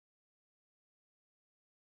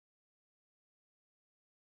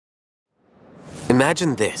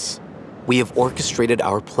Imagine this. We have orchestrated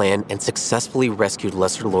our plan and successfully rescued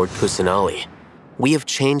Lesser Lord Kusanali. We have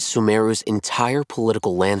changed Sumeru's entire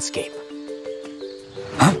political landscape.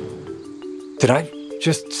 Huh? Did I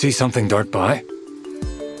just see something dart by?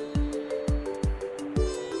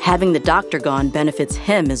 Having the doctor gone benefits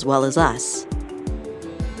him as well as us.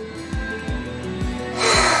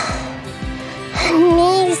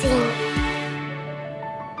 Amazing.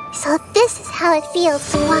 So this is how it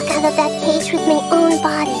feels to walk out of that cage with my own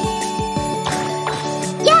body.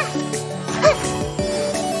 Yeah!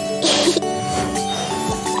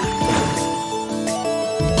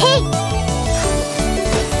 Hey!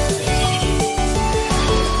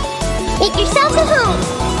 Make yourself at home!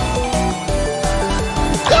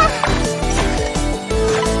 Yeah!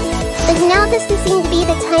 But now doesn't seem to be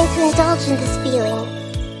the time to indulge in this feeling.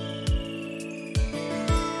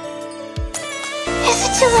 Is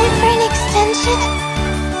it too late for an extension?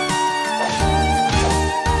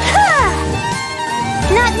 Ha!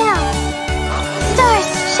 Not now. Stars,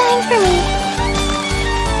 shine for me.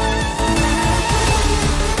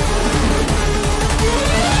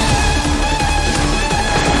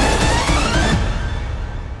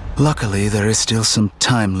 Luckily, there is still some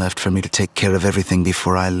time left for me to take care of everything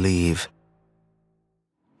before I leave.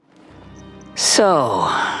 So,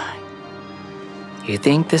 you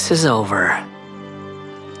think this is over?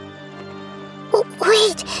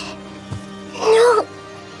 Wait. No.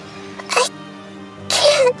 I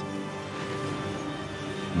can't.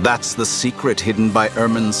 That's the secret hidden by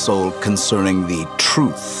Ermin's soul concerning the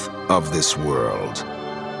truth of this world.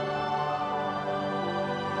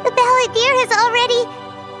 The Balladeer has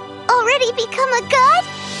already become a god?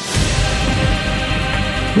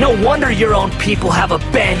 No wonder your own people have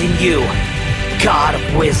abandoned you, God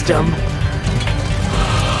of Wisdom.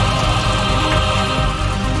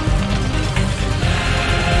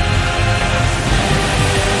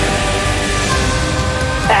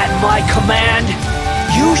 At my command,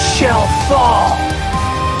 you shall fall.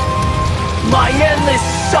 My endless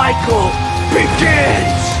cycle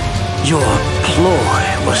begins. Your ploy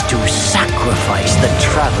was to sacrifice the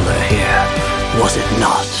traveler here, was it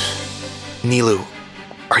not? Nilou,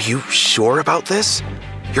 are you sure about this?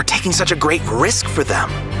 You're taking such a great risk for them.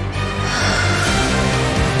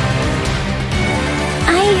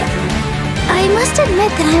 I must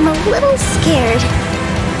admit that I'm a little scared.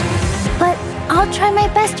 But I'll try my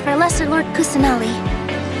best for Lesser Lord Kusanali.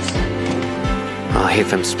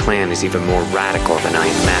 Hathem's plan is even more radical than I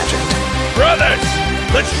imagined. Brothers,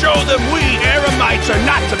 let's show them we Eremites are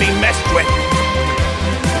not to be messed with.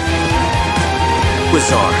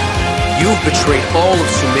 Quasar, you've betrayed all of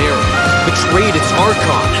Sumeru, betrayed its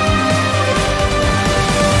Archon.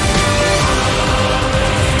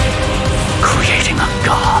 Creating a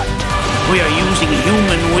god. We are using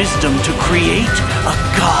human wisdom to create a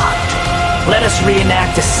god. Let us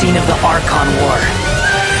reenact the scene of the Archon War.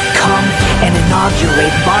 Come and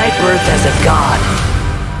inaugurate my birth as a god.